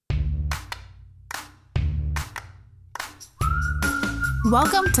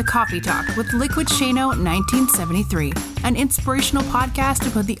Welcome to Coffee Talk with Liquid Shano 1973, an inspirational podcast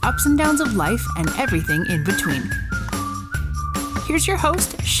about the ups and downs of life and everything in between. Here's your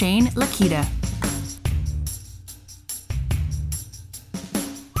host, Shane Lakita.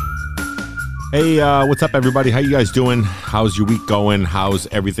 Hey, what's up, everybody? How you guys doing? How's your week going? How's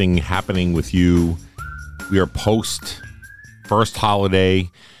everything happening with you? We are post first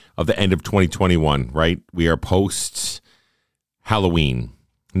holiday of the end of 2021, right? We are post Halloween.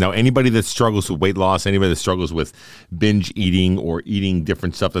 Now, anybody that struggles with weight loss, anybody that struggles with binge eating or eating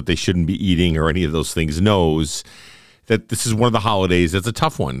different stuff that they shouldn't be eating or any of those things knows that this is one of the holidays that's a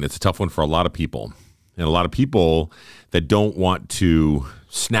tough one. It's a tough one for a lot of people. And a lot of people that don't want to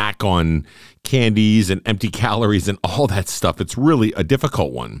snack on candies and empty calories and all that stuff. It's really a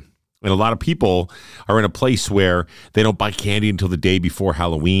difficult one. And a lot of people are in a place where they don't buy candy until the day before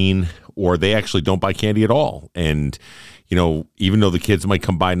Halloween, or they actually don't buy candy at all. And, you know, even though the kids might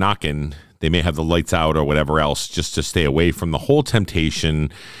come by knocking, they may have the lights out or whatever else just to stay away from the whole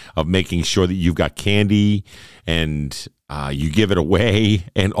temptation of making sure that you've got candy and you give it away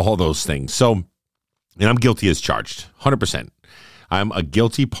and all those things. So, and I'm guilty as charged, 100%. I'm a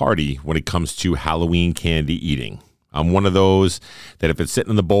guilty party when it comes to Halloween candy eating. I'm one of those that if it's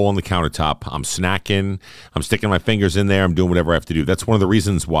sitting in the bowl on the countertop, I'm snacking, I'm sticking my fingers in there, I'm doing whatever I have to do. That's one of the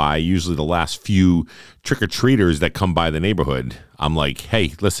reasons why usually the last few trick-or-treaters that come by the neighborhood, I'm like,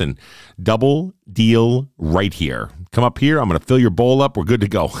 hey, listen, double deal right here. Come up here, I'm going to fill your bowl up, we're good to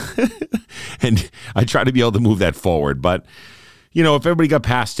go. And I try to be able to move that forward. But, you know, if everybody got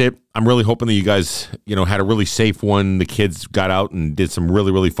past it, I'm really hoping that you guys, you know, had a really safe one. The kids got out and did some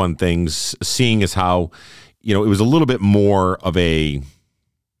really, really fun things, seeing as how, you know, it was a little bit more of a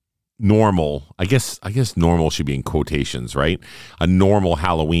normal, I guess normal should be in quotations, right? A normal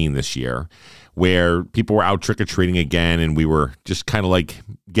Halloween this year where people were out trick-or-treating again, and we were just kind of like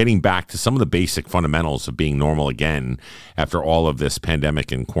getting back to some of the basic fundamentals of being normal again after all of this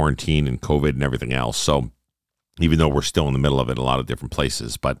pandemic and quarantine and COVID and everything else. So even though we're still in the middle of it in a lot of different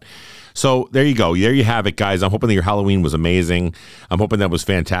places. But so there you go. There you have it, guys. I'm hoping that your Halloween was amazing. I'm hoping that was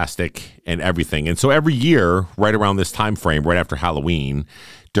fantastic and everything. And so every year, right around this time frame, right after Halloween,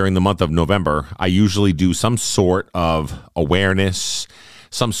 during the month of November, I usually do some sort of awareness,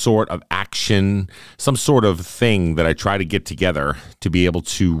 some sort of action, some sort of thing that I try to get together to be able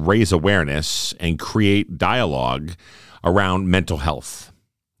to raise awareness and create dialogue around mental health.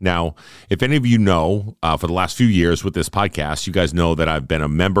 Now, if any of you know, for the last few years with this podcast, you guys know that I've been a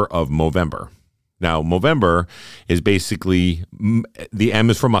member of Movember. Now, Movember is basically, the M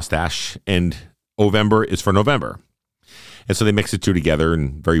is for mustache and Ovember is for November. And so they mix the two together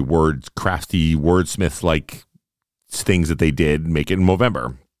in very crafty, wordsmith-like things that they did, make it in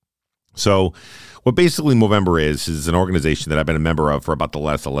Movember. So what basically Movember is an organization that I've been a member of for about the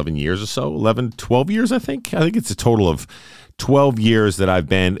last 11 years or so, 12 years, I think. I think it's a total of 12 years that I've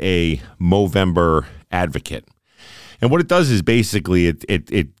been a Movember advocate. And what it does is basically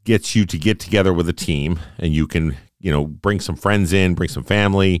it gets you to get together with a team, and you can, you know, bring some friends in, bring some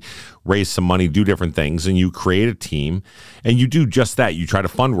family, raise some money, do different things, and you create a team, and you do just that. You try to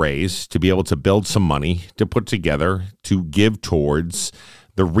fundraise to be able to build some money to put together to give towards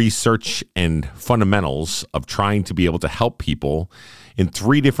the research and fundamentals of trying to be able to help people in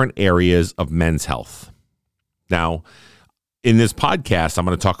 3 different areas of men's health. Now, in this podcast, I'm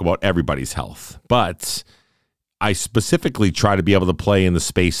going to talk about everybody's health, but I specifically try to be able to play in the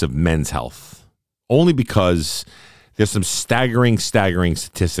space of men's health, only because there's some staggering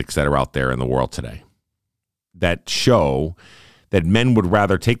statistics that are out there in the world today that show that men would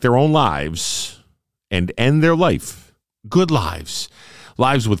rather take their own lives and end their life, good lives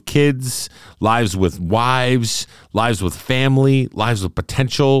with kids, lives with wives, lives with family, lives with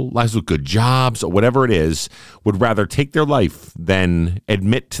potential, lives with good jobs, or whatever it is, would rather take their life than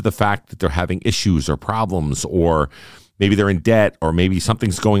admit to the fact that they're having issues or problems, or maybe they're in debt, or maybe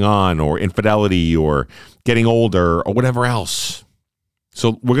something's going on, or infidelity, or getting older, or whatever else.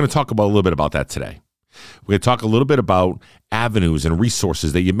 So we're going to talk a little bit about that today. We're going to talk a little bit about avenues and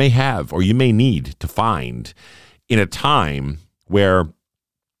resources that you may have or you may need to find in a time where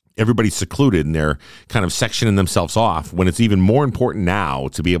everybody's secluded and they're kind of sectioning themselves off, when it's even more important now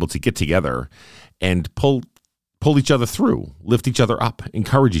to be able to get together and pull each other through, lift each other up,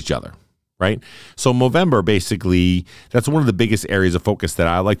 encourage each other, right? So Movember, basically, that's one of the biggest areas of focus that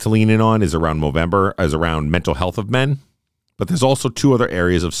I like to lean in on, is around Movember, is around mental health of men. But there's also 2 other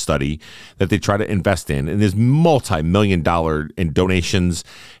areas of study that they try to invest in, and there's multi-million-dollar in donations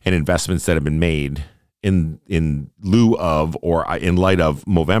and investments that have been made in lieu of or in light of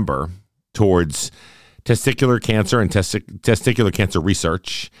Movember towards testicular cancer and testicular cancer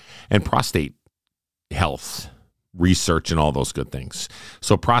research, and prostate health research and all those good things.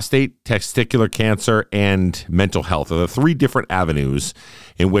 So prostate, testicular cancer, and mental health are the three different avenues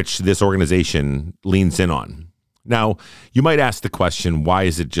in which this organization leans in on. Now, you might ask the question, why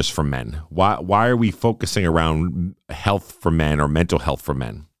is it just for men? Why are we focusing around health for men or mental health for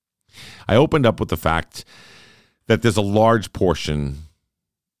men? I opened up with the fact that there's a large portion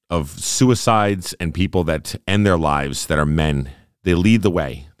of suicides and people that end their lives that are men. They lead the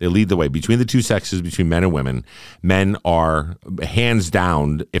way. Between the two sexes, between men and women. Men are hands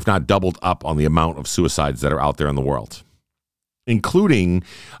down, if not doubled up on the amount of suicides that are out there in the world, including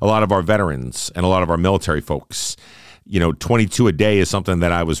a lot of our veterans and a lot of our military folks. 22 a day is something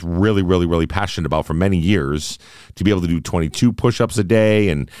that I was really, really, really passionate about for many years, to be able to do 22 push-ups a day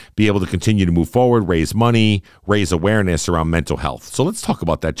and be able to continue to move forward, raise money, raise awareness around mental health. So let's talk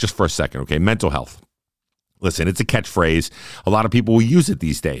about that just for a second, okay? Mental health. Listen, it's a catchphrase. A lot of people will use it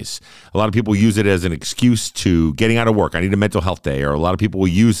these days. A lot of people use it as an excuse to getting out of work. I need a mental health day. Or a lot of people will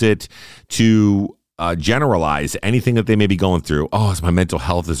use it to generalize anything that they may be going through. Oh, it's my mental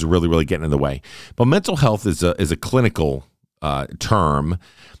health is really, really getting in the way. But mental health is a clinical term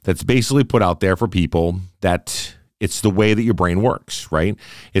that's basically put out there for people that it's the way that your brain works, right?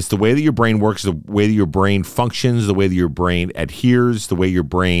 It's the way that your brain works, the way that your brain functions, the way that your brain adheres, the way your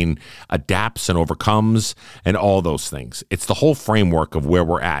brain adapts and overcomes, and all those things. It's the whole framework of where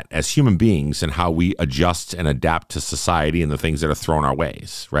we're at as human beings and how we adjust and adapt to society and the things that are thrown our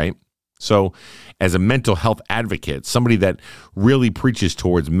ways, right? So as a mental health advocate, somebody that really preaches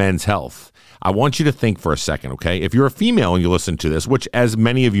towards men's health, I want you to think for a second, okay? If you're a female and you listen to this, which as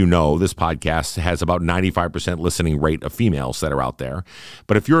many of you know, this podcast has about 95% listening rate of females that are out there.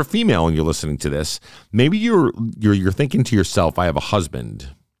 But if you're a female and you're listening to this, maybe you're thinking to yourself, I have a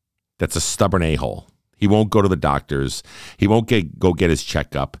husband that's a stubborn a-hole. He won't go to the doctors. He won't go get his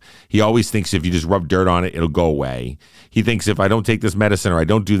checkup. He always thinks if you just rub dirt on it, it'll go away. He thinks if I don't take this medicine or I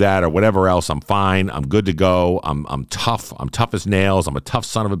don't do that or whatever else, I'm fine. I'm good to go. I'm tough. I'm tough as nails. I'm a tough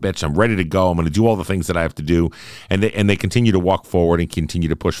son of a bitch. I'm ready to go. I'm going to do all the things that I have to do. And they continue to walk forward and continue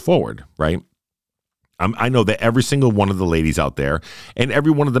to push forward, right? I know that every single one of the ladies out there and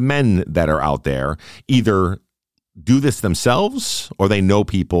every one of the men that are out there either do this themselves or they know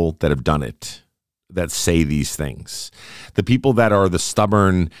people that have done it, that say these things. The people that are the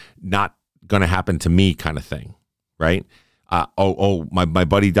stubborn, not going to happen to me kind of thing, right? My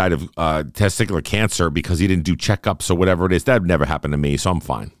buddy died of testicular cancer because he didn't do checkups or whatever it is. That never happened to me, so I'm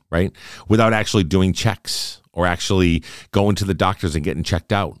fine, right? Without actually doing checks or actually going to the doctors and getting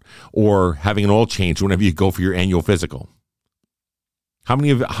checked out or having an oil change whenever you go for your annual physical. How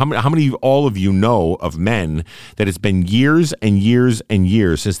many of all of you know of men that it's been years and years and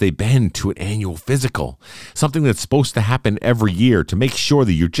years since they've been to an annual physical, something that's supposed to happen every year to make sure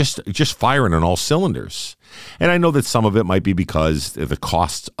that you're just firing on all cylinders? And I know that some of it might be because the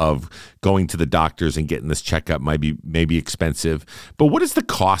cost of going to the doctors and getting this checkup might be expensive. But what is the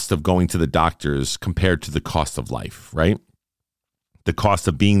cost of going to the doctors compared to the cost of life, right? The cost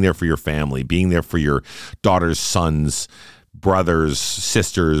of being there for your family, being there for your daughters, sons, brothers,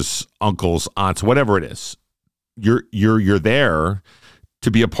 sisters, uncles, aunts, whatever it is. You're there to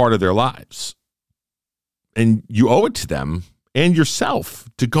be a part of their lives. And you owe it to them and yourself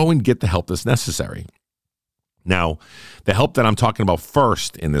to go and get the help that's necessary. Now, the help that I'm talking about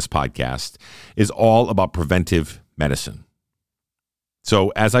first in this podcast is all about preventive medicine. So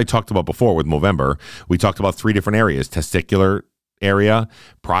as I talked about before with Movember, we talked about 3 different areas: testicular area,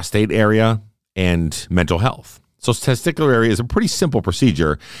 prostate area, and mental health. So testicular area is a pretty simple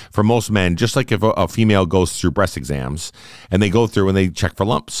procedure for most men, just like if a female goes through breast exams and they go through and they check for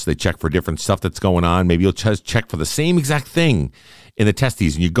lumps. They check for different stuff that's going on. Maybe you'll just check for the same exact thing in the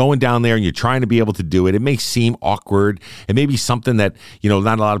testes, and you're going down there and you're trying to be able to do it. It may seem awkward. It may be something that,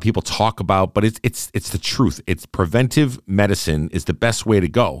 not a lot of people talk about, but it's the truth. It's preventive medicine is the best way to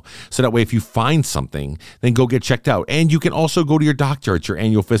go. So that way, if you find something, then go get checked out. And you can also go to your doctor at your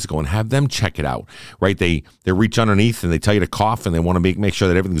annual physical and have them check it out, right? They reach underneath and they tell you to cough, and they want to make sure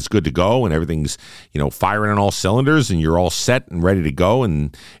that everything's good to go and everything's, firing on all cylinders and you're all set and ready to go.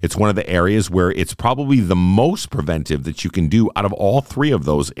 And it's one of the areas where it's probably the most preventive that you can do out of all 3 of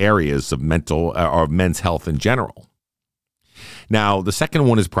those areas of mental or men's health in general. Now, the second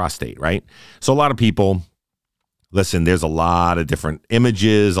one is prostate, right? So a lot of people, listen, there's a lot of different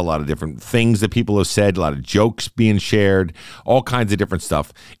images, a lot of different things that people have said, a lot of jokes being shared, all kinds of different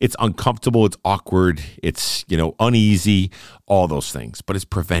stuff. It's uncomfortable, it's awkward, it's, uneasy, all those things, but it's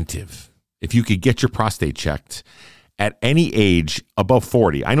preventive. If you could get your prostate checked at any age above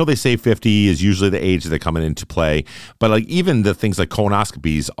 40. I know they say 50 is usually the age that they're coming into play, but like even the things like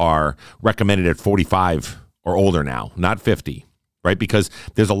colonoscopies are recommended at 45 or older now, not 50, right? Because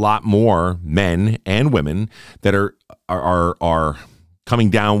there's a lot more men and women that are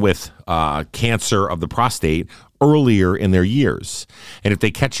coming down with cancer of the prostate earlier in their years. And if they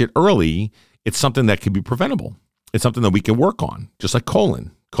catch it early, it's something that can be preventable. It's something that we can work on, just like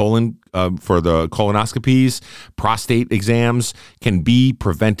colon for the colonoscopies, prostate exams can be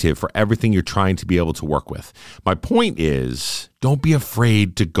preventive for everything you're trying to be able to work with. My point is, don't be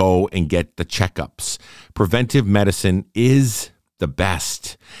afraid to go and get the checkups. Preventive medicine is the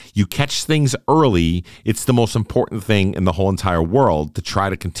best. You catch things early, it's the most important thing in the whole entire world to try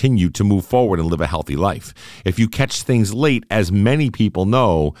to continue to move forward and live a healthy life. If you catch things late, as many people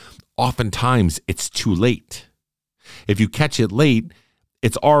know, oftentimes it's too late. If you catch it late,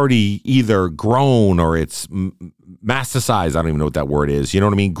 it's already either grown or it's metastasized. I don't even know what that word is. You know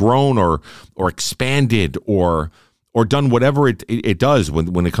what I mean? Grown or expanded or done whatever it does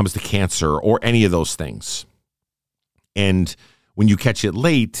when it comes to cancer or any of those things. And when you catch it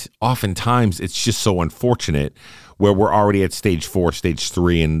late, oftentimes it's just so unfortunate where we're already at stage 4, stage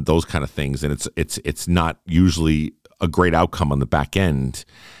 3 and those kind of things. And it's not usually a great outcome on the back end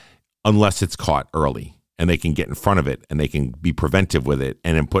unless it's caught early. And they can get in front of it and they can be preventive with it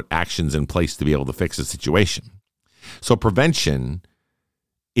and then put actions in place to be able to fix the situation. So prevention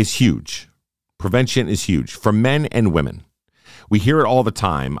is huge. Prevention is huge for men and women. We hear it all the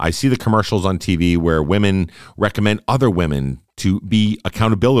time. I see the commercials on TV where women recommend other women to be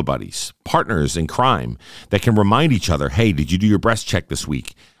accountability buddies, partners in crime that can remind each other, hey, did you do your breast check this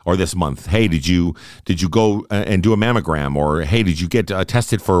week or this month? Hey, did you go and do a mammogram? Or hey, did you get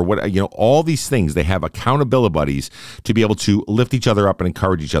tested for what? All these things. They have accountability buddies to be able to lift each other up and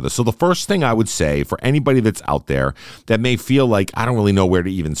encourage each other. So the first thing I would say for anybody that's out there that may feel like I don't really know where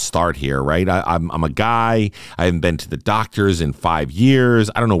to even start here, right? I'm a guy. I haven't been to the doctors in 5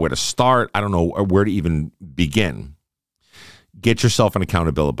 years. I don't know where to start. I don't know where to even begin. Get yourself an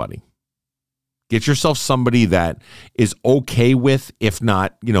accountability buddy. Get yourself somebody that is okay with, if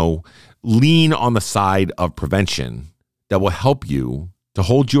not, lean on the side of prevention that will help you to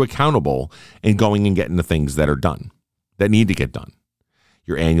hold you accountable in going and getting the things that are done, that need to get done.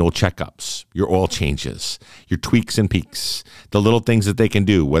 Your annual checkups, your oil changes, your tweaks and peaks, the little things that they can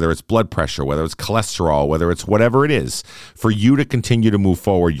do, whether it's blood pressure, whether it's cholesterol, whether it's whatever it is, for you to continue to move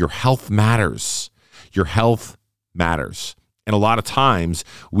forward. Your health matters. Your health matters. And a lot of times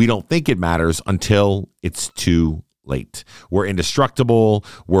we don't think it matters until it's too late. We're indestructible.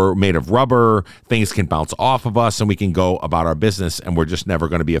 We're made of rubber. Things can bounce off of us and we can go about our business and we're just never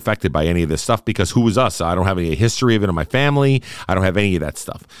going to be affected by any of this stuff because who is us? I don't have any history of it in my family. I don't have any of that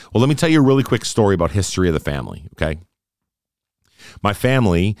stuff. Well, let me tell you a really quick story about history of the family, okay? My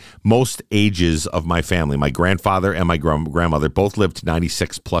family, most ages of my family, my grandfather and my grandmother both lived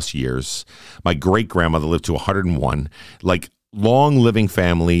 96 plus years. My great-grandmother lived to 101. Like long living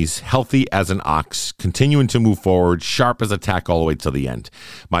families, healthy as an ox, continuing to move forward, sharp as a tack all the way to the end.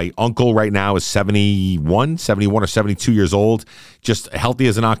 My uncle right now is 71 or 72 years old, just healthy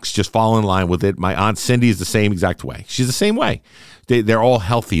as an ox, just fall in line with it. My Aunt Cindy is the same exact way. She's the same way. They're all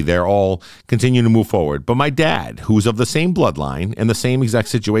healthy. They're all continuing to move forward. But my dad, who's of the same bloodline and the same exact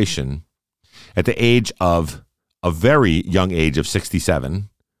situation, at the age of a very young age of 67,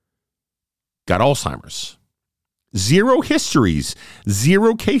 got Alzheimer's. 0 histories,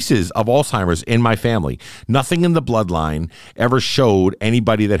 0 cases of Alzheimer's in my family. Nothing in the bloodline ever showed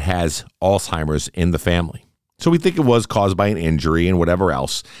anybody that has Alzheimer's in the family. So we think it was caused by an injury and whatever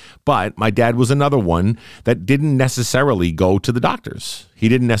else. But my dad was another one that didn't necessarily go to the doctors. He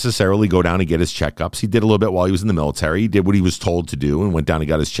didn't necessarily go down and get his checkups. He did a little bit while he was in the military. He did what he was told to do and went down and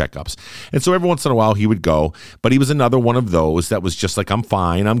got his checkups. And so every once in a while he would go, but he was another one of those that was just like, I'm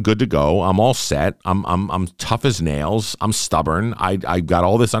fine. I'm good to go. I'm all set. I'm tough as nails. I'm stubborn. I got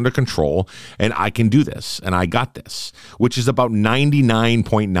all this under control and I can do this. And I got this, which is about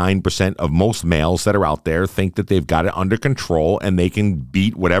 99.9% of most males that are out there think that they've got it under control and they can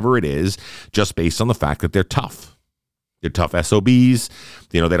beat whatever it is just based on the fact that they're tough. They're tough SOBs.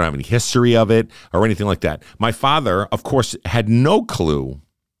 They don't have any history of it or anything like that. My father, of course, had no clue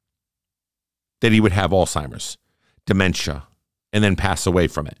that he would have Alzheimer's, dementia, and then pass away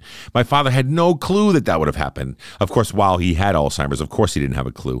from it. My father had no clue that would have happened. Of course, while he had Alzheimer's, of course he didn't have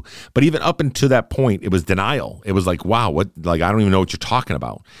a clue. But even up until that point, it was denial. It was like, wow, what? Like, I don't even know what you're talking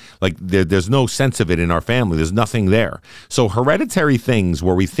about. Like, there's no sense of it in our family. There's nothing there. So hereditary things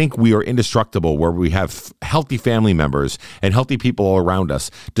where we think we are indestructible, where we have healthy family members and healthy people all around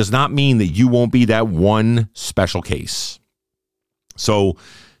us, does not mean that you won't be that one special case. So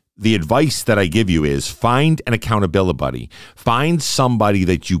the advice that I give you is find an accountability buddy. Find somebody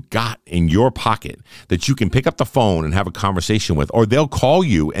that you got in your pocket that you can pick up the phone and have a conversation with, or they'll call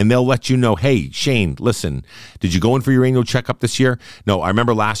you and they'll let you know, hey, Shane, listen, did you go in for your annual checkup this year? No, I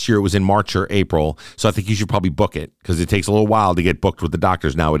remember last year it was in March or April, so I think you should probably book it because it takes a little while to get booked with the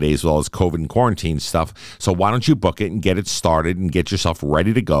doctors nowadays with all this COVID and quarantine stuff. So why don't you book it and get it started and get yourself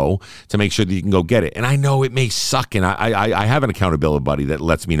ready to go to make sure that you can go get it. And I know it may suck, and I have an accountability buddy that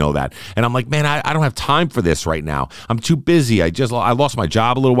lets me know that. And I'm like, man, I don't have time for this right now. I'm too busy. I lost my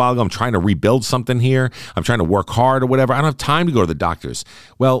job a little while ago. I'm trying to rebuild something here. I'm trying to work hard or whatever. I don't have time to go to the doctors.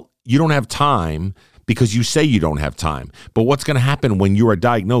 Well, you don't have time because you say you don't have time. But what's going to happen when you are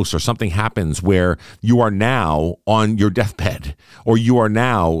diagnosed or something happens where you are now on your deathbed or you are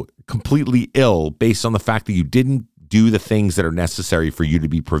now completely ill based on the fact that you didn't do the things that are necessary for you to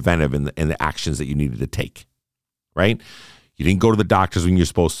be preventive in the actions that you needed to take, right? You didn't go to the doctors when you're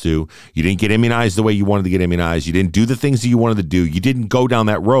supposed to. You didn't get immunized the way you wanted to get immunized. You didn't do the things that you wanted to do. You didn't go down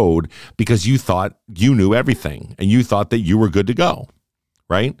that road because you thought you knew everything and you thought that you were good to go,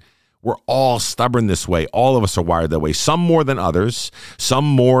 right? We're all stubborn this way. All of us are wired that way. Some more than others. Some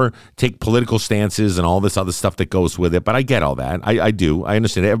more take political stances and all this other stuff that goes with it. But I get all that. I do. I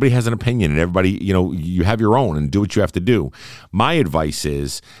understand. Everybody has an opinion and everybody, you have your own and do what you have to do. My advice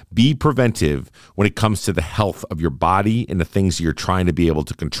is be preventive when it comes to the health of your body and the things you're trying to be able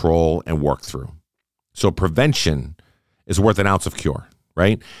to control and work through. So prevention is worth an ounce of cure.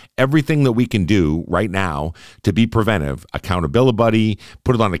 Right? Everything that we can do right now to be preventive, accountability buddy,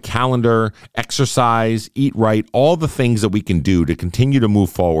 put it on a calendar, exercise, eat right, all the things that we can do to continue to move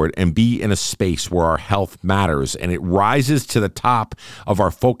forward and be in a space where our health matters and it rises to the top of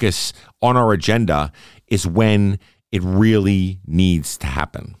our focus on our agenda is when it really needs to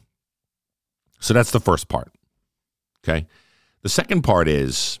happen. So that's the first part. Okay. The second part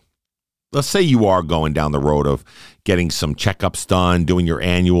is, let's say you are going down the road of getting some checkups done, doing your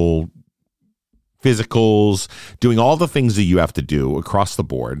annual physicals, doing all the things that you have to do across the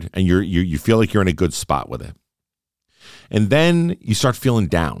board, and you feel like you're in a good spot with it. And then you start feeling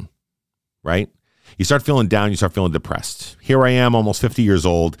down, right? You start feeling down, you start feeling depressed. Here I am, almost 50 years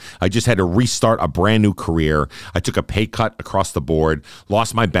old. I just had to restart a brand new career. I took a pay cut across the board,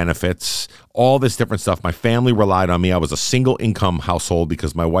 lost my benefits, all this different stuff. My family relied on me. I was a single income household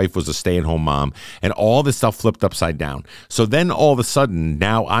because my wife was a stay-at-home mom, and all this stuff flipped upside down. So then all of a sudden,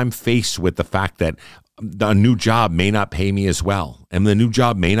 now I'm faced with the fact that a new job may not pay me as well. And the new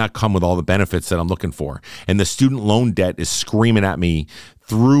job may not come with all the benefits that I'm looking for. And the student loan debt is screaming at me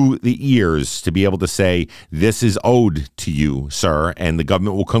through the ears to be able to say, this is owed to you, sir, and the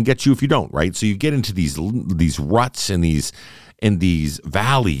government will come get you if you don't, right? So you get into these ruts and these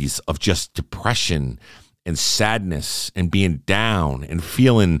valleys of just depression and sadness and being down and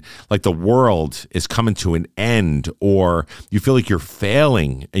feeling like the world is coming to an end, or you feel like you're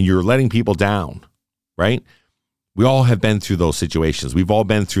failing and you're letting people down, right? We all have been through those situations. We've all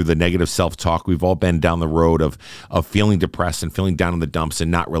been through the negative self-talk. We've all been down the road of feeling depressed and feeling down in the dumps and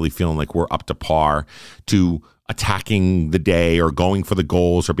not really feeling like we're up to par, to attacking the day or going for the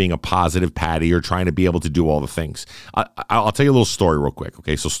goals or being a positive Patty or trying to be able to do all the things. I'll tell you a little story real quick.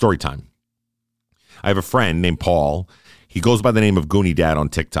 Okay, so story time. I have a friend named Paul. He goes by the name of Goonie Dad on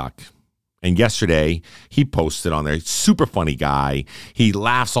TikTok. And yesterday, he posted on there, super funny guy. He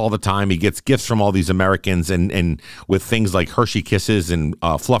laughs all the time. He gets gifts from all these Americans and with things like Hershey Kisses and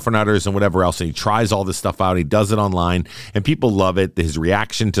Fluffernutters and whatever else. And he tries all this stuff out. He does it online. And people love it. His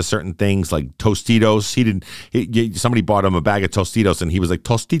reaction to certain things like Tostitos. Somebody bought him a bag of Tostitos and he was like,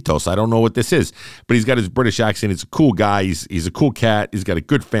 Tostitos, I don't know what this is. But he's got his British accent. He's a cool guy. He's a cool cat. He's got a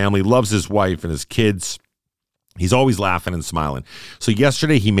good family, loves his wife and his kids. He's always laughing and smiling. So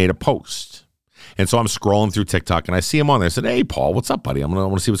yesterday he made a post. And so I'm scrolling through TikTok and I see him on there. I said, hey, Paul, what's up, buddy? I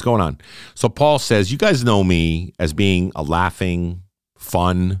want to see what's going on. So Paul says, you guys know me as being a laughing,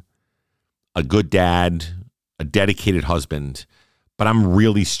 fun, a good dad, a dedicated husband, but I'm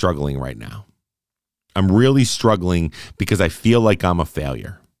really struggling right now. I'm really struggling because I feel like I'm a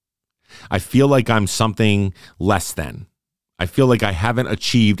failure. I feel like I'm something less than. I feel like I haven't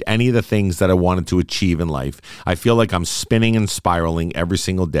achieved any of the things that I wanted to achieve in life. I feel like I'm spinning and spiraling every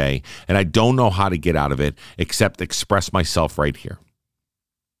single day, and I don't know how to get out of it except express myself right here.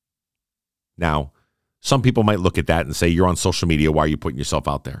 Now, some people might look at that and say, you're on social media. Why are you putting yourself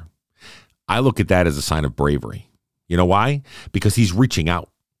out there? I look at that as a sign of bravery. You know why? Because he's reaching out.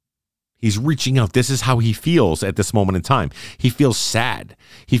 He's reaching out. This is how he feels at this moment in time. He feels sad.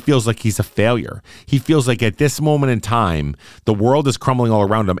 He feels like he's a failure. He feels like at this moment in time, the world is crumbling all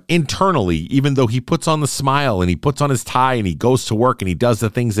around him internally, even though he puts on the smile and he puts on his tie and he goes to work and he does the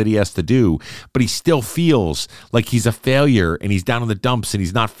things that he has to do. But he still feels like he's a failure and he's down in the dumps and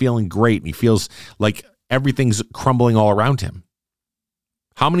he's not feeling great. And he feels like everything's crumbling all around him.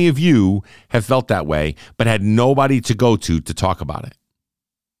 How many of you have felt that way, but had nobody to go to talk about it?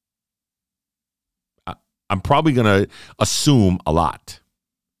 I'm probably going to assume a lot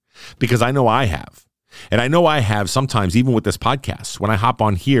because I know I have. And I know I have sometimes, even with this podcast, when I hop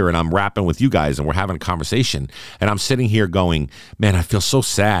on here and I'm rapping with you guys and we're having a conversation and I'm sitting here going, man, I feel so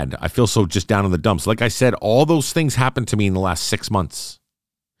sad. I feel so just down in the dumps. Like I said, all those things happened to me in the last 6 months.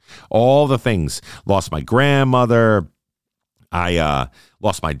 All the things. Lost my grandmother. I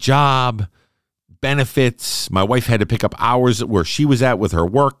lost my job. Benefits. My wife had to pick up hours where she was at with her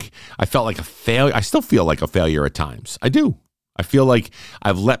work. I felt like a failure. I still feel like a failure at times. I do. I feel like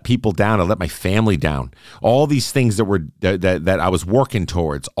I've let people down. I let my family down. All these things that I was working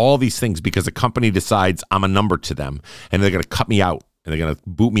towards. All these things because a company decides I'm a number to them and they're going to cut me out and they're going to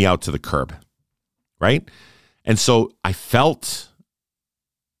boot me out to the curb. Right? And so I felt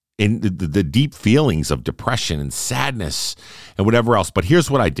in the deep feelings of depression and sadness and whatever else. But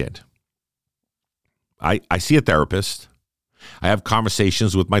here's what I did. I see a therapist. I have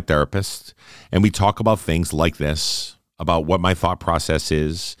conversations with my therapist, and we talk about things like this, about what my thought process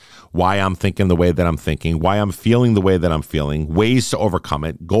is, why I'm thinking the way that I'm thinking, why I'm feeling the way that I'm feeling, ways to overcome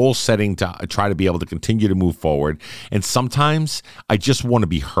it, goal setting to try to be able to continue to move forward. And sometimes I just want to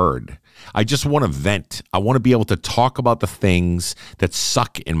be heard. I just want to vent. I want to be able to talk about the things that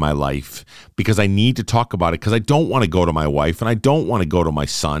suck in my life because I need to talk about it because I don't want to go to my wife and I don't want to go to my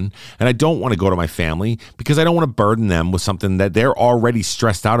son and I don't want to go to my family because I don't want to burden them with something that they're already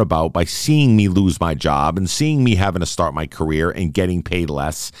stressed out about by seeing me lose my job and seeing me having to start my career and getting paid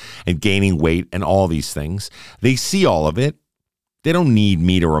less and gaining weight and all these things. They see all of it. They don't need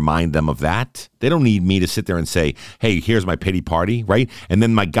me to remind them of that. They don't need me to sit there and say, hey, here's my pity party, right? And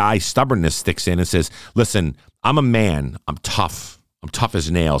then my guy stubbornness sticks in and says, listen, I'm a man. I'm tough. I'm tough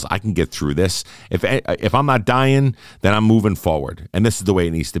as nails. I can get through this. If I'm not dying, then I'm moving forward. And this is the way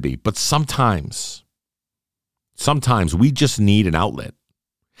it needs to be. But sometimes we just need an outlet.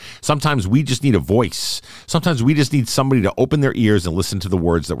 Sometimes we just need a voice. Sometimes we just need somebody to open their ears and listen to the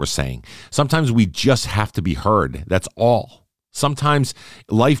words that we're saying. Sometimes we just have to be heard. That's all. Sometimes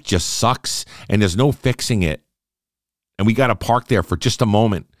life just sucks and there's no fixing it. And we got to park there for just a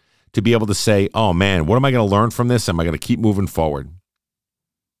moment to be able to say, oh man, what am I going to learn from this? Am I going to keep moving forward?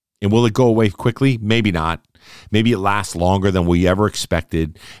 And will it go away quickly? Maybe not. Maybe it lasts longer than we ever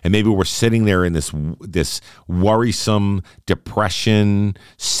expected. And maybe we're sitting there in this worrisome depression,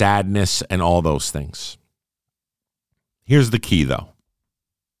 sadness, and all those things. Here's the key though.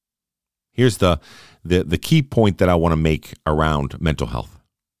 Here's the key point that I want to make around mental health.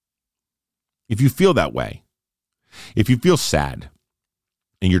 If you feel that way, if you feel sad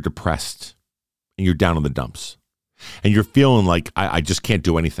and you're depressed and you're down in the dumps and you're feeling like I just can't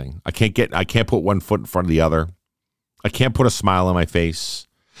do anything. I can't put one foot in front of the other. I can't put a smile on my face.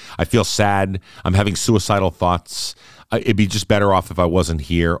 I feel sad. I'm having suicidal thoughts. It'd be just better off if I wasn't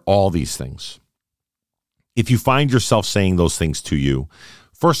here. All these things. If you find yourself saying those things to you,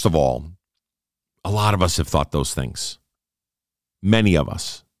 first of all, a lot of us have thought those things. Many of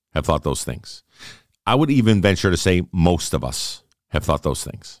us have thought those things. I would even venture to say most of us have thought those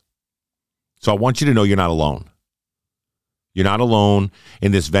things. So I want you to know you're not alone. You're not alone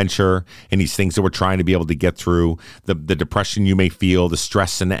in this venture and these things that we're trying to be able to get through, the depression you may feel, the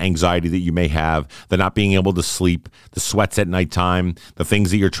stress and the anxiety that you may have, the not being able to sleep, the sweats at nighttime, the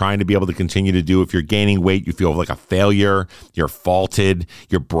things that you're trying to be able to continue to do. If you're gaining weight, you feel like a failure, you're faulted,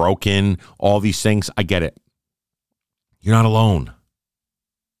 you're broken, all these things. I get it. You're not alone.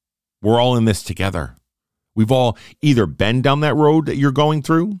 We're all in this together. We've all either been down that road that you're going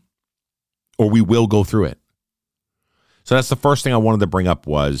through or we will go through it. So that's the first thing I wanted to bring up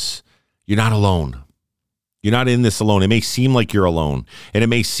was you're not alone. You're not in this alone. It may seem like you're alone, and it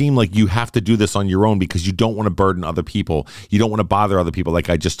may seem like you have to do this on your own because you don't want to burden other people. You don't want to bother other people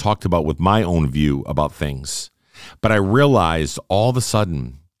like I just talked about with my own view about things. But I realized all of a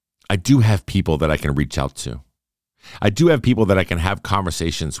sudden I do have people that I can reach out to. I do have people that I can have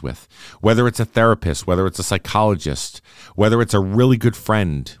conversations with, whether it's a therapist, whether it's a psychologist, whether it's a really good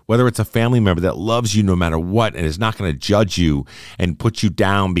friend, whether it's a family member that loves you no matter what and is not going to judge you and put you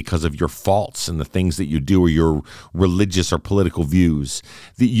down because of your faults and the things that you do or your religious or political views.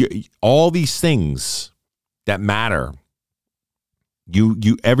 All these things that matter,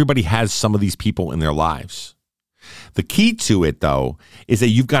 everybody has some of these people in their lives. The key to it, though, is that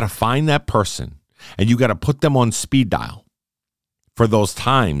you've got to find that person and you got to put them on speed dial for those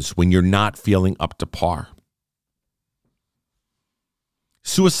times when you're not feeling up to par.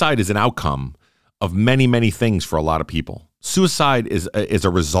 Suicide is an outcome of many, many things for a lot of people. Suicide is a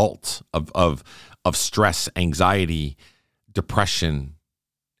result of stress, anxiety, depression,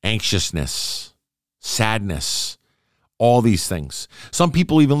 anxiousness, sadness, all these things. Some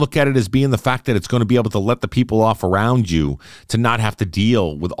people even look at it as being the fact that it's going to be able to let the people off around you to not have to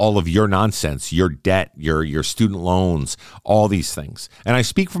deal with all of your nonsense, your debt, your student loans, all these things. And I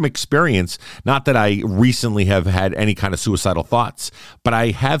speak from experience, not that I recently have had any kind of suicidal thoughts, but I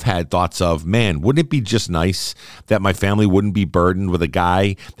have had thoughts of, man, wouldn't it be just nice that my family wouldn't be burdened with a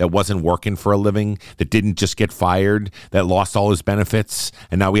guy that wasn't working for a living, that didn't just get fired, that lost all his benefits,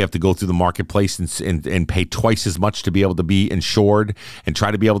 and now we have to go through the marketplace and pay twice as much to be able to be insured and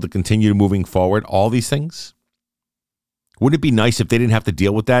try to be able to continue moving forward, all these things. Wouldn't it be nice if they didn't have to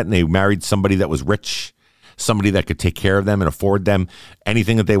deal with that and they married somebody that was rich, somebody that could take care of them and afford them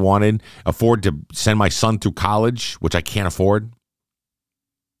anything that they wanted, afford to send my son through college, which I can't afford,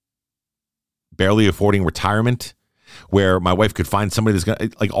 barely affording retirement, where my wife could find somebody that's going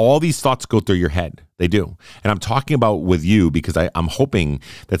to, like, all these thoughts go through your head. They do. And I'm talking about with you because I'm hoping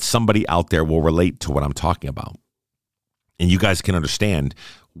that somebody out there will relate to what I'm talking about. And you guys can understand,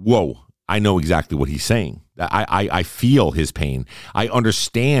 whoa, I know exactly what he's saying. I feel his pain. I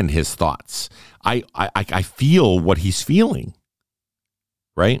understand his thoughts. I feel what he's feeling,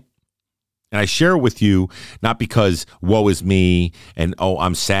 right? And I share it with you, not because woe is me and, oh,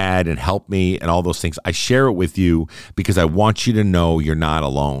 I'm sad and help me and all those things. I share it with you because I want you to know you're not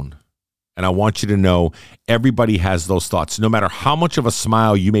alone. And I want you to know everybody has those thoughts. No matter how much of a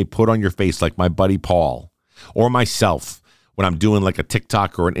smile you may put on your face, like my buddy Paul or myself, when I'm doing like a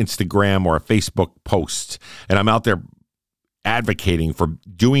TikTok or an Instagram or a Facebook post, and I'm out there advocating for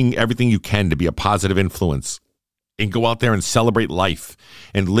doing everything you can to be a positive influence and go out there and celebrate life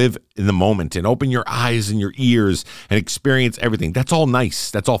and live in the moment and open your eyes and your ears and experience everything. That's all nice.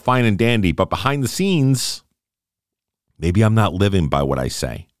 That's all fine and dandy. But behind the scenes, maybe I'm not living by what I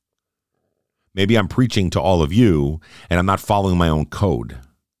say. Maybe I'm preaching to all of you and I'm not following my own code.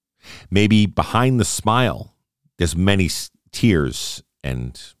 Maybe behind the smile, there's many tears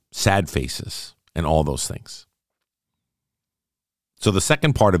and sad faces and all those things. So the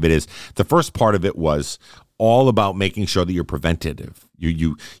second part of it is, the first part of it was all about making sure that you're preventative.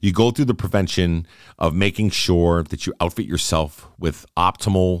 You go through the prevention of making sure that you outfit yourself with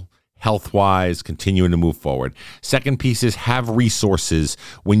optimal, health-wise, continuing to move forward. Second piece is have resources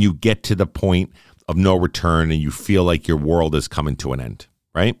when you get to the point of no return and you feel like your world is coming to an end,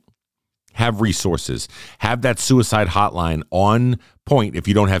 right? Have resources. Have that suicide hotline on point if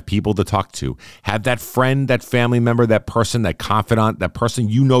you don't have people to talk to. Have that friend, that family member, that person, that confidant, that person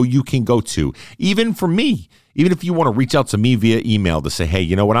you know you can go to. Even for me, even if you want to reach out to me via email to say, hey,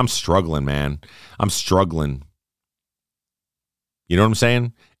 you know what? I'm struggling, man. I'm struggling. You know what I'm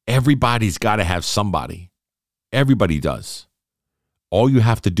saying? Everybody's got to have somebody. Everybody does. All you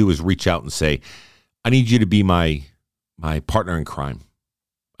have to do is reach out and say, I need you to be my partner in crime.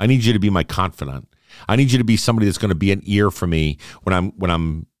 I need you to be my confidant. I need you to be somebody that's going to be an ear for me when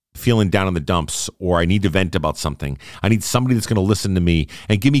I'm feeling down in the dumps, or I need to vent about something. I need somebody that's going to listen to me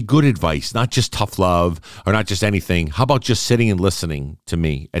and give me good advice, not just tough love or not just anything. How about just sitting and listening to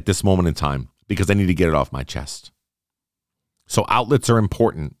me at this moment in time, because I need to get it off my chest. So outlets are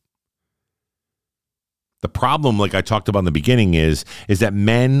important. The problem, like I talked about in the beginning, is that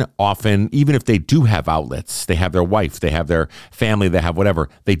men often, even if they do have outlets, they have their wife, they have their family, they have whatever,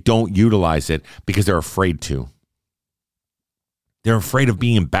 they don't utilize it because they're afraid to. They're afraid of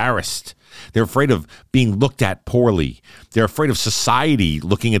being embarrassed. They're afraid of being looked at poorly. They're afraid of society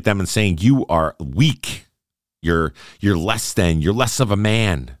looking at them and saying, you are weak. You're less than. You're less of a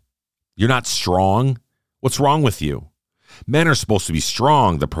man. You're not strong. What's wrong with you? Men are supposed to be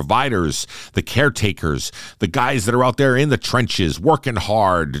strong, the providers, the caretakers, the guys that are out there in the trenches working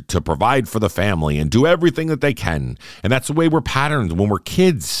hard to provide for the family and do everything that they can. And that's the way we're patterned when we're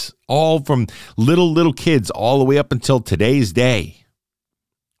kids, all from little kids all the way up until today's day,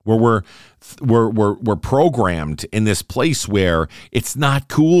 where we're programmed in this place where it's not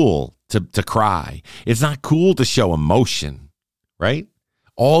cool to cry. It's not cool to show emotion, right?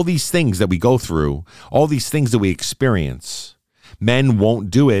 All these things that we go through, all these things that we experience, men won't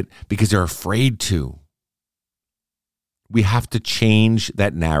do it because they're afraid to. We have to change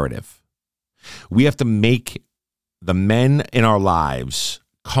that narrative. We have to make the men in our lives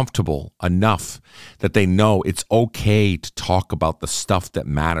comfortable enough that they know it's okay to talk about the stuff that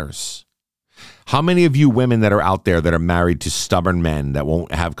matters. How many of you women that are out there that are married to stubborn men that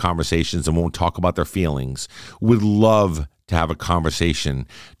won't have conversations and won't talk about their feelings would love to have a conversation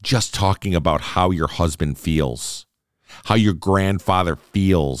just talking about how your husband feels, how your grandfather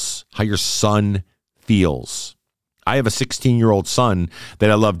feels, how your son feels? I have a 16-year-old son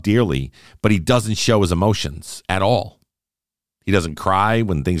that I love dearly, but he doesn't show his emotions at all. He doesn't cry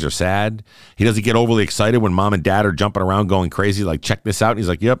when things are sad. He doesn't get overly excited when mom and dad are jumping around going crazy, like, check this out. And he's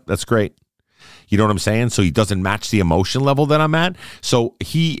like, yep, that's great. You know what I'm saying? So he doesn't match the emotion level that I'm at. So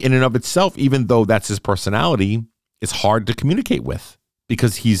he, in and of itself, even though that's his personality, is hard to communicate with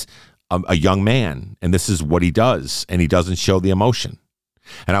because he's a young man and this is what he does, and he doesn't show the emotion.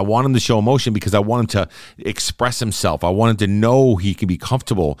 And I want him to show emotion because I want him to express himself. I want him to know he can be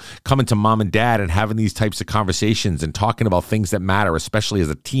comfortable coming to mom and dad and having these types of conversations and talking about things that matter, especially as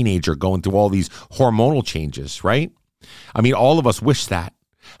a teenager going through all these hormonal changes, right? I mean, all of us wish that.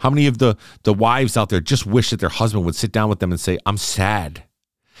 How many of the wives out there just wish that their husband would sit down with them and say, I'm sad.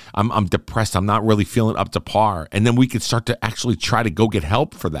 I'm depressed. I'm not really feeling up to par. And then we could start to actually try to go get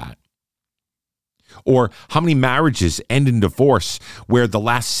help for that. Or how many marriages end in divorce where the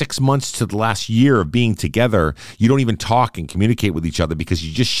last 6 months to the last year of being together, you don't even talk and communicate with each other because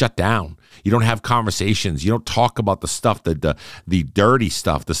you just shut down. You don't have conversations. You don't talk about the stuff that the dirty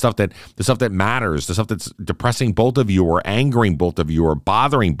stuff, the stuff that matters, the stuff that's depressing both of you or angering both of you or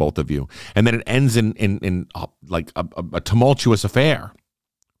bothering both of you. And then it ends in like a tumultuous affair,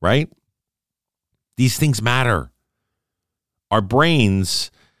 right? These things matter. Our brains,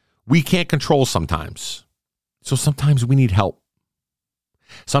 we can't control sometimes. So sometimes we need help.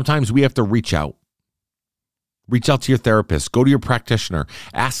 Sometimes we have to reach out. Reach out to your therapist. Go to your practitioner.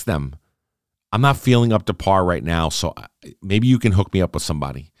 Ask them, I'm not feeling up to par right now, so maybe you can hook me up with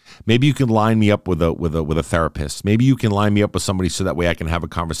somebody. Maybe you can line me up with a therapist. Maybe you can line me up with somebody so that way I can have a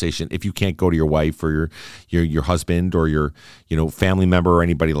conversation if you can't go to your wife or your husband or your family member or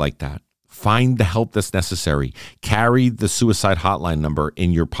anybody like that. Find the help that's necessary. Carry the suicide hotline number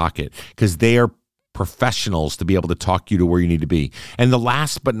in your pocket because they are professionals to be able to talk you to where you need to be. And the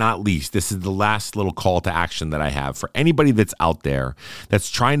last but not least, this is the last little call to action that I have for anybody that's out there that's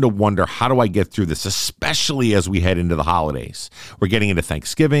trying to wonder, how do I get through this, especially as we head into the holidays? We're getting into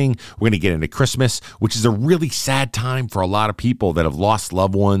Thanksgiving. We're going to get into Christmas, which is a really sad time for a lot of people that have lost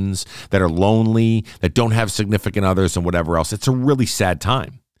loved ones, that are lonely, that don't have significant others and whatever else. It's a really sad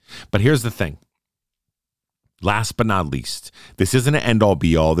time. But here's the thing. Last but not least, this isn't an end-all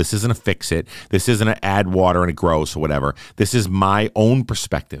be-all. This isn't a fix-it. This isn't an add water and it grows or whatever. This is my own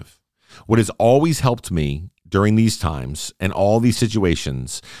perspective. What has always helped me during these times and all these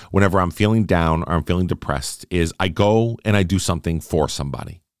situations, whenever I'm feeling down or I'm feeling depressed, is I go and I do something for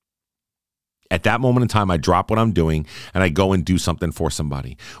somebody. At that moment in time, I drop what I'm doing and I go and do something for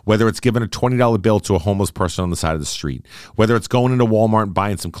somebody. Whether it's giving a $20 bill to a homeless person on the side of the street, whether it's going into Walmart and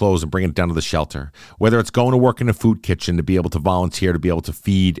buying some clothes and bringing it down to the shelter, whether it's going to work in a food kitchen to be able to volunteer, to be able to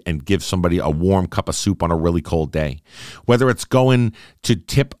feed and give somebody a warm cup of soup on a really cold day, whether it's going to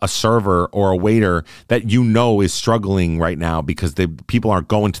tip a server or a waiter that is struggling right now because people aren't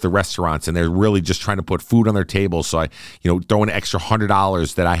going to the restaurants and they're really just trying to put food on their table. So I, throw an extra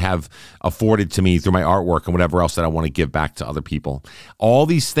 $100 that I have afforded to me through my artwork and whatever else that I want to give back to other people. All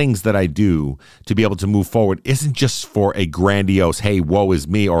these things that I do to be able to move forward isn't just for a grandiose, hey, woe is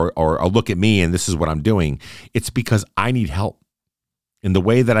me, or look at me and this is what I'm doing. It's because I need help. And the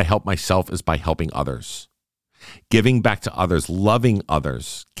way that I help myself is by helping others. Giving back to others, loving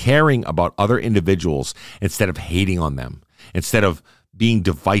others, caring about other individuals instead of hating on them, instead of being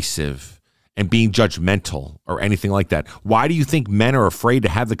divisive and being judgmental or anything like that. Why do you think men are afraid to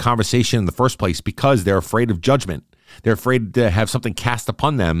have the conversation in the first place? Because they're afraid of judgment. They're afraid to have something cast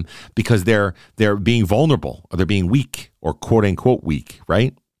upon them because they're being vulnerable or they're being weak or quote unquote weak,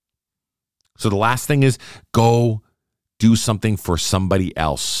 right? So the last thing is go do something for somebody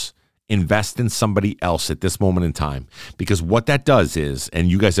else. Invest in somebody else at this moment in time, because what that does is, and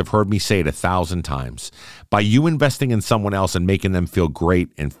you guys have heard me say it 1,000 times, by you investing in someone else and making them feel great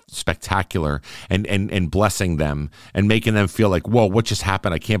and spectacular and blessing them and making them feel like, whoa, what just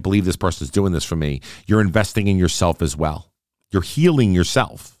happened? I can't believe this person's doing this for me. You're investing in yourself as well. You're healing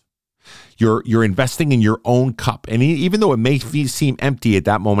yourself. You're investing in your own cup. And even though it may seem empty at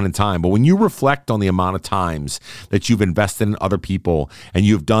that moment in time, but when you reflect on the amount of times that you've invested in other people and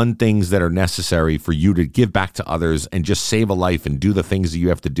you've done things that are necessary for you to give back to others and just save a life and do the things that you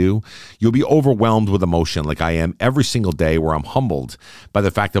have to do, you'll be overwhelmed with emotion like I am every single day, where I'm humbled by the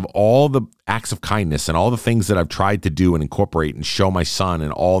fact of all the acts of kindness and all the things that I've tried to do and incorporate and show my son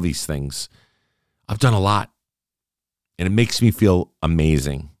and all these things. I've done a lot, and it makes me feel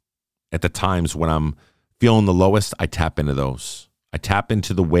amazing. At the times when I'm feeling the lowest, I tap into those. I tap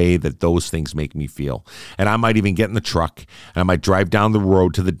into the way that those things make me feel. And I might even get in the truck and I might drive down the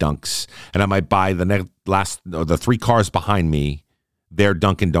road to the Dunks and I might buy the 3 cars behind me their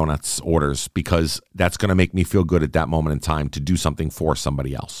Dunkin' Donuts orders, because that's going to make me feel good at that moment in time to do something for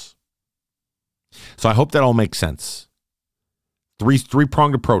somebody else. So I hope that all makes sense.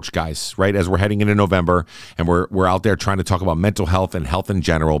 Three-pronged approach, guys, right? As we're heading into November and we're out there trying to talk about mental health and health in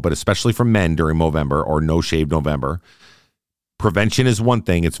general, but especially for men during November or No Shave November. Prevention is one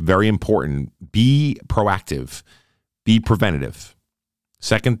thing. It's very important. Be proactive. Be preventative.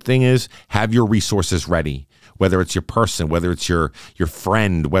 Second thing is have your resources ready, whether it's your person, whether it's your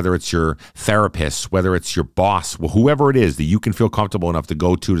friend, whether it's your therapist, whether it's your boss, whoever it is that you can feel comfortable enough to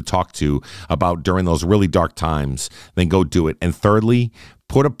go to talk to about during those really dark times, then go do it. And thirdly,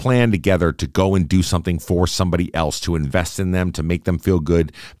 put a plan together to go and do something for somebody else, to invest in them, to make them feel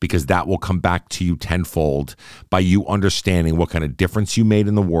good, because that will come back to you tenfold by you understanding what kind of difference you made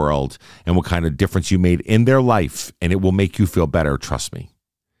in the world and what kind of difference you made in their life, and it will make you feel better, trust me.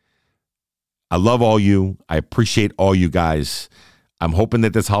 I love all you. I appreciate all you guys. I'm hoping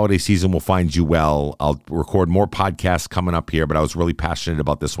that this holiday season will find you well. I'll record more podcasts coming up here, but I was really passionate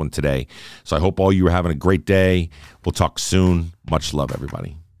about this one today. So I hope all you are having a great day. We'll talk soon. Much love,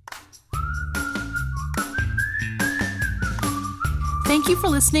 everybody. Thank you for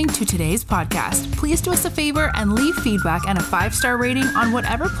listening to today's podcast. Please do us a favor and leave feedback and a 5-star rating on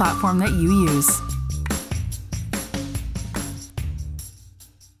whatever platform that you use.